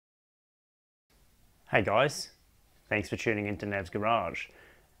Hey guys, thanks for tuning into Nev's Garage,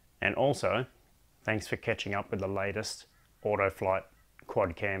 and also thanks for catching up with the latest Autoflight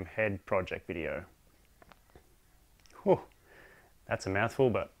quad cam head project video. Whew, that's a mouthful,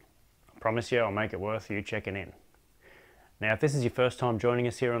 but I promise you I'll make it worth you checking in. Now if this is your first time joining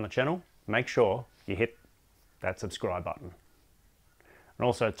us here on the channel, make sure you hit that subscribe button. And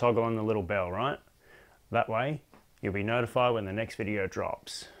also toggle on the little bell, right? That way you'll be notified when the next video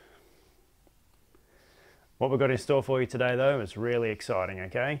drops. What we've got in store for you today though is really exciting,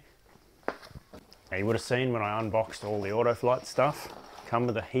 okay? Now you would have seen when I unboxed all the Autoflight stuff, come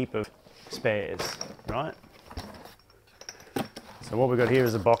with a heap of spares, right? So what we've got here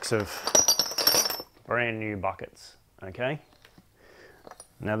is a box of brand new buckets, okay?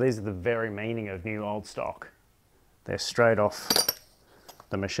 Now these are the very meaning of new old stock. They're straight off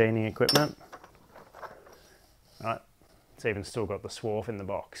the machining equipment, right? It's even still got the swarf in the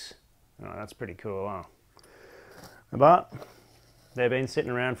box. Right, that's pretty cool, huh? But they've been sitting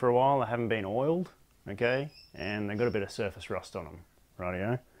around for a while, they haven't been oiled, okay? And they've got a bit of surface rust on them,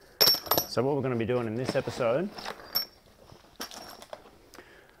 rightio? So what we're going to be doing in this episode,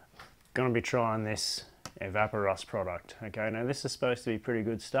 going to be trying this Evaporust product, okay? Now this is supposed to be pretty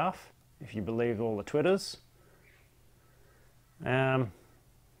good stuff, if you believe all the Twitters. Going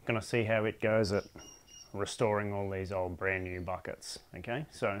to see how it goes at restoring all these old brand new buckets, okay?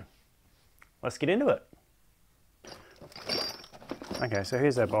 So let's get into it. Okay, so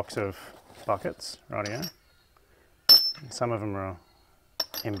here's our box of buckets, rightio. Some of them are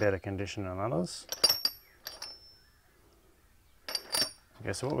in better condition than others.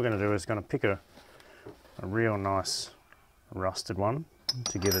 Okay, so what we're going to do is going to pick a real nice rusted one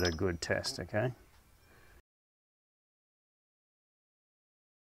to give it a good test, okay?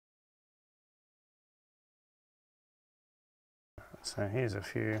 So here's a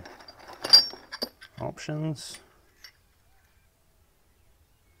few options.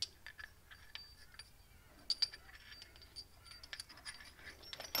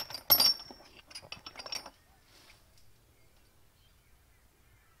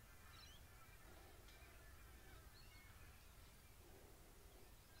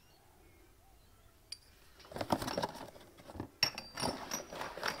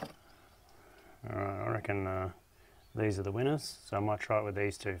 I reckon these are the winners, so I might try it with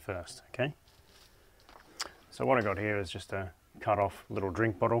these two first, okay? So what I got here is just a cut off little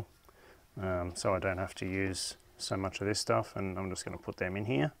drink bottle, so I don't have to use so much of this stuff, and I'm just going to put them in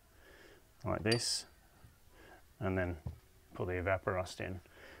here, like this, and then put the Evaporust in.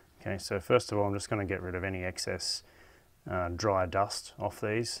 Okay, so first of all I'm just going to get rid of any excess dry dust off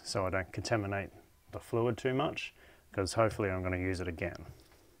these, so I don't contaminate the fluid too much, because hopefully I'm going to use it again.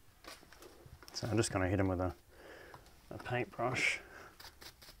 So I'm just going to hit them with a paintbrush.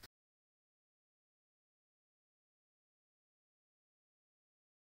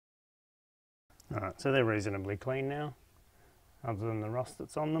 Alright, so they're reasonably clean now, other than the rust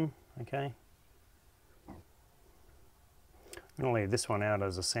that's on them, okay? I'm going to leave this one out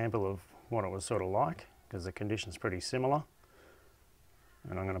as a sample of what it was sort of like, because the condition's pretty similar.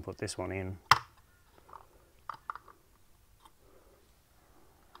 And I'm going to put this one in.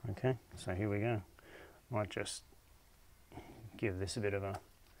 Okay, so here we go. Might just give this a bit of a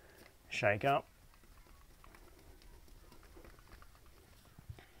shake up.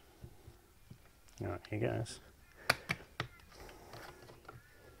 Alright, here goes.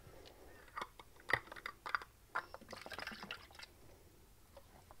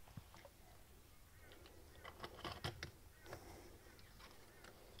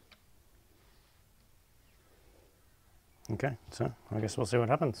 Okay, so I guess we'll see what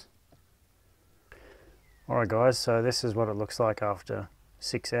happens. Alright guys, so this is what it looks like after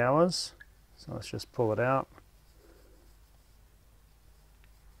 6 hours. So let's just pull it out.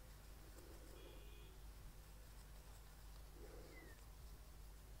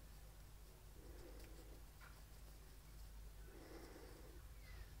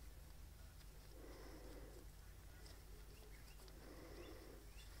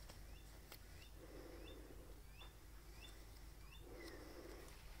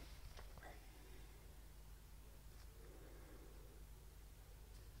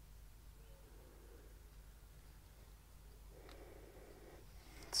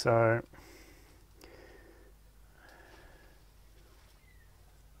 So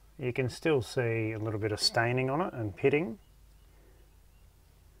you can still see a little bit of staining on it and pitting.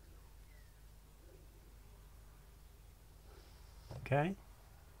 Okay,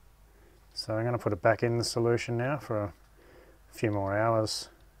 so I'm going to put it back in the solution now for a few more hours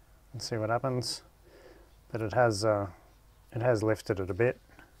and see what happens. But it has lifted it a bit.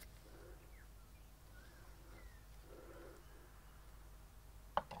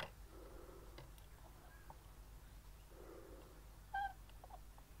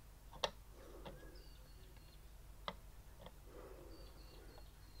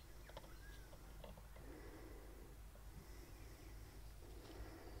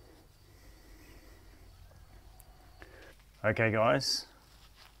 Okay guys,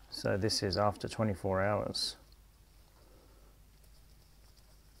 so this is after 24 hours.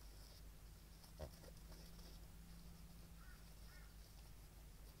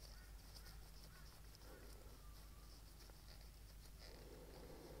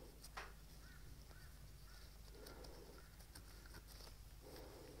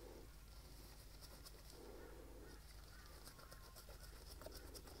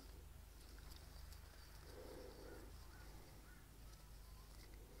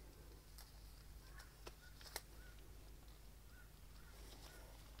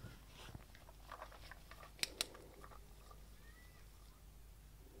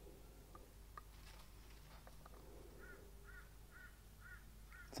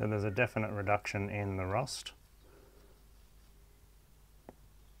 So there's a definite reduction in the rust.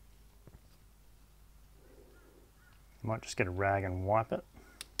 Might just get a rag and wipe it.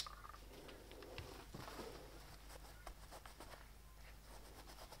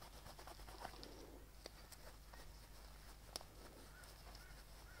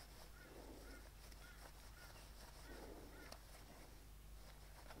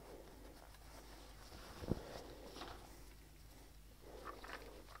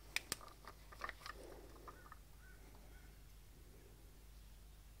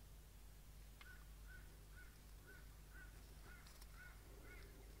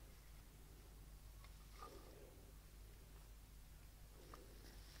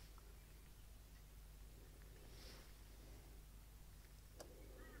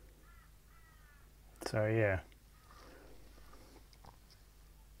 So yeah,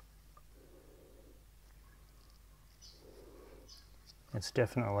 it's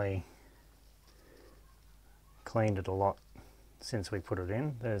definitely cleaned it a lot since we put it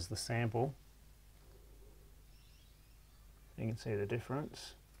in. There's the sample. You can see the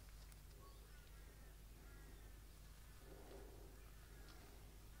difference.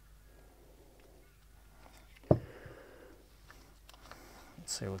 Let's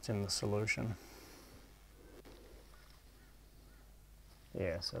see what's in the solution.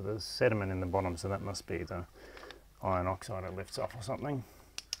 Yeah, so there's sediment in the bottom, so that must be the iron oxide it lifts off or something.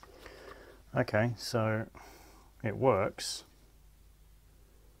 Okay, so it works.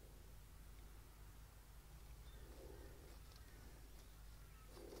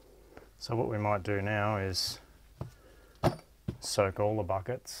 So what we might do now is soak all the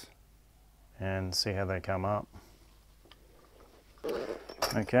buckets and see how they come up.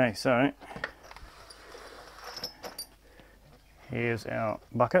 Okay, so here's our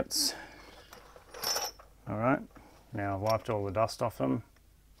buckets. Alright, now I've wiped all the dust off them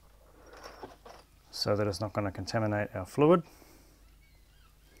so that it's not going to contaminate our fluid.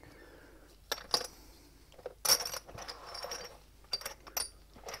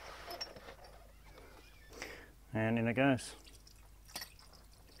 And in it goes.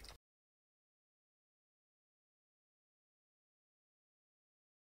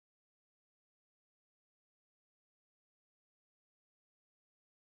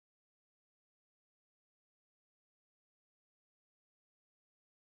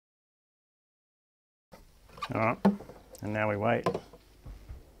 Alright, and now we wait.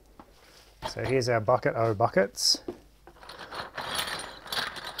 So here's our bucket o' buckets.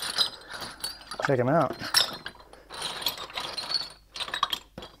 Check them out.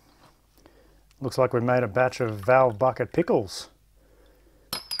 Looks like we made a batch of valve bucket pickles.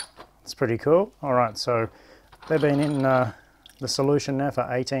 It's pretty cool. Alright, so they've been in the solution now for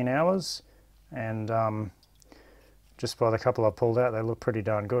 18 hours, and just by the couple I pulled out, they look pretty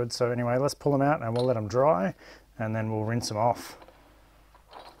darn good. So anyway, let's pull them out and we'll let them dry, and then we'll rinse them off.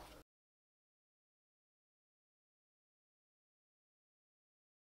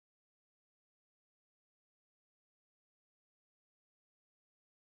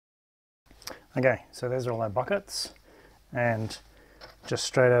 Okay, so there's all our buckets, and just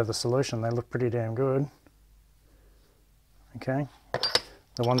straight out of the solution, they look pretty damn good. Okay,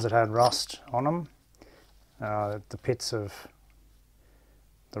 the ones that had rust on them, the pits of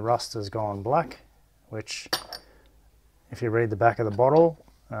the rust has gone black, which if you read the back of the bottle,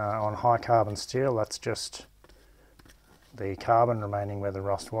 on high carbon steel, that's just the carbon remaining where the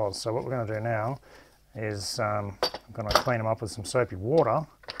rust was. So what we're going to do now is I'm going to clean them up with some soapy water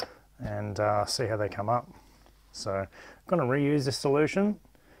and see how they come up. So I'm going to reuse this solution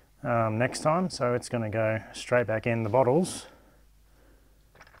next time, so it's going to go straight back in the bottles,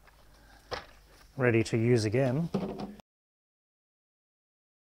 ready to use again.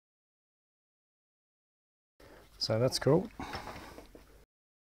 So that's cool.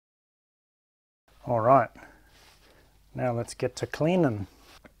 Alright, now let's get to cleaning.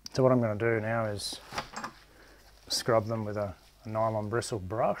 So what I'm going to do now is scrub them with a nylon bristle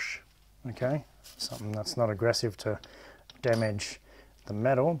brush, okay, something that's not aggressive to damage the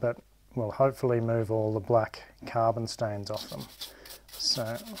metal, but will hopefully move all the black carbon stains off them.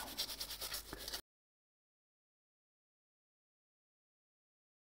 So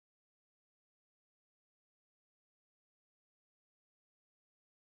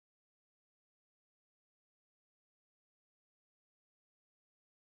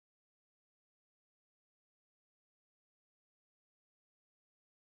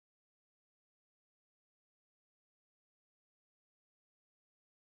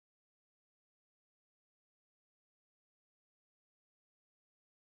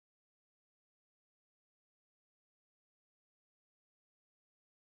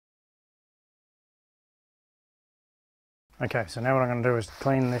okay, so now what I'm going to do is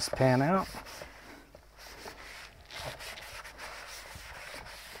clean this pan out.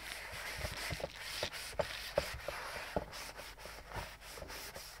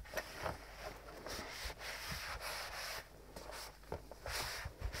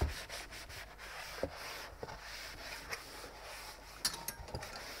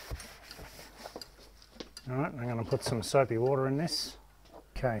 Alright, I'm going to put some soapy water in this.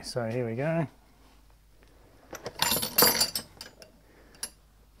 Okay, so here we go.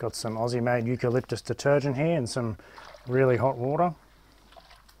 Got some Aussie made eucalyptus detergent here and some really hot water.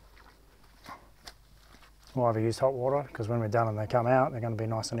 Well, I've used hot water because when we're done and they come out, they're going to be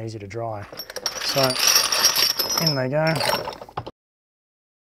nice and easy to dry. So in they go.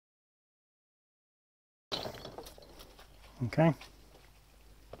 Okay.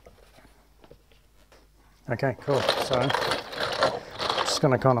 Okay, cool. So just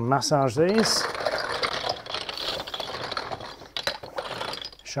going to kind of massage these.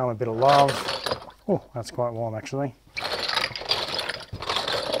 Show them a bit of love. Oh, that's quite warm actually.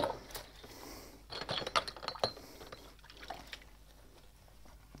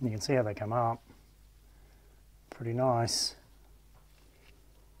 You can see how they come up. Pretty nice.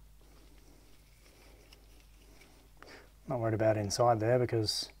 Not worried about inside there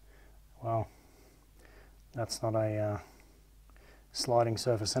because, well, that's not a sliding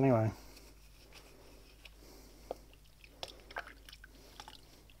surface anyway.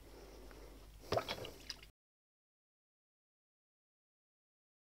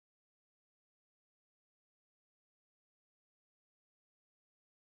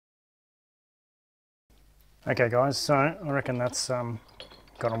 Okay guys, so I reckon that's got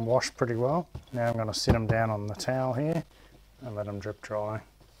them washed pretty well. Now I'm going to sit them down on the towel here and let them drip dry.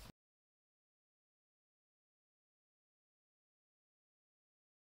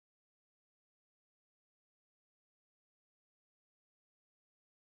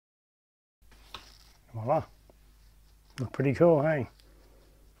 Voila, look pretty cool, hey?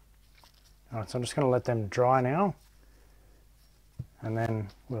 Alright, so I'm just going to let them dry now and then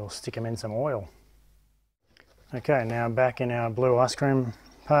we'll stick them in some oil. Okay, now back in our blue ice cream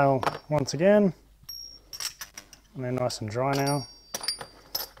pail once again. And they're nice and dry now.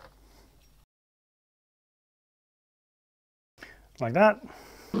 Like that.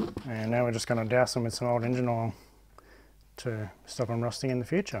 And now we're just going to douse them with some old engine oil to stop them rusting in the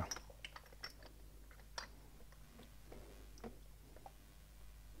future.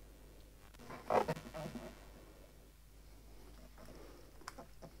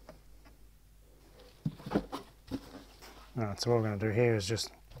 Alright, so what we're going to do here is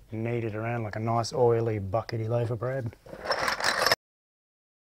just knead it around like a nice oily buckety loaf of bread.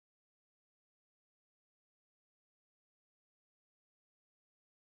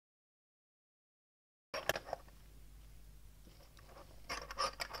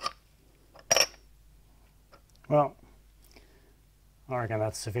 Well, I reckon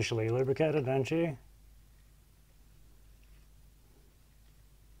that's sufficiently lubricated, don't you?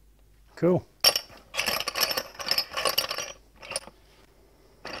 Cool.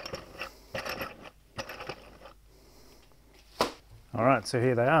 Alright, so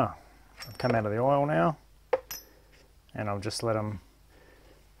here they are. I've come out of the oil now and I'll just let them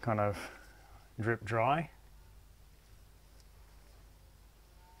kind of drip dry.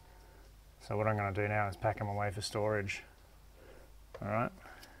 So what I'm going to do now is pack them away for storage. Alright.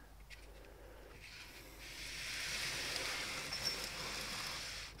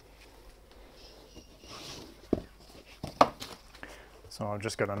 So I've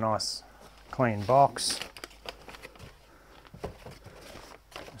just got a nice clean box.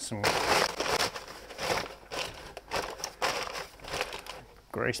 Some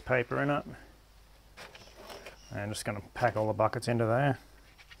grease paper in it. And I'm just going to pack all the buckets into there.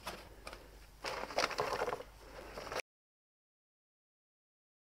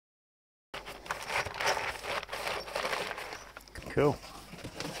 Cool.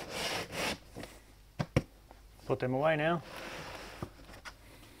 Put them away now.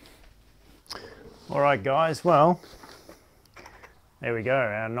 All right, guys, well, there we go,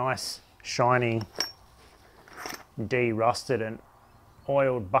 our nice, shiny, de-rusted and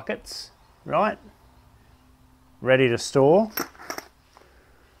oiled buckets, right? Ready to store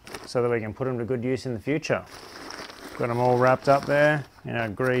so that we can put them to good use in the future. Got them all wrapped up there in our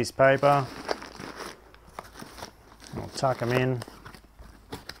grease paper. I'll tuck them in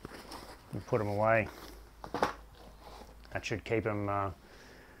and put them away. That should keep them,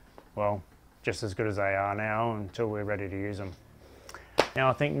 well, just as good as they are now until we're ready to use them. Now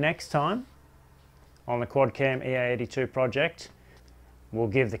I think next time on the QuadCam EA82 project, we'll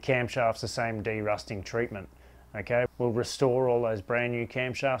give the camshafts the same de-rusting treatment. Okay, we'll restore all those brand new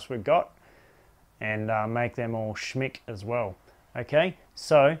camshafts we've got and make them all schmick as well. Okay,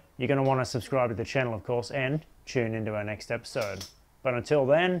 so you're going to want to subscribe to the channel, of course, and tune into our next episode. But until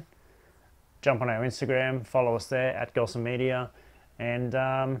then, jump on our Instagram, follow us there at Gossamer Media,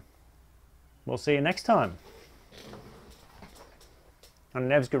 and we'll see you next time on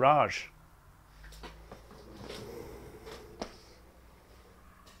Nev's Garage.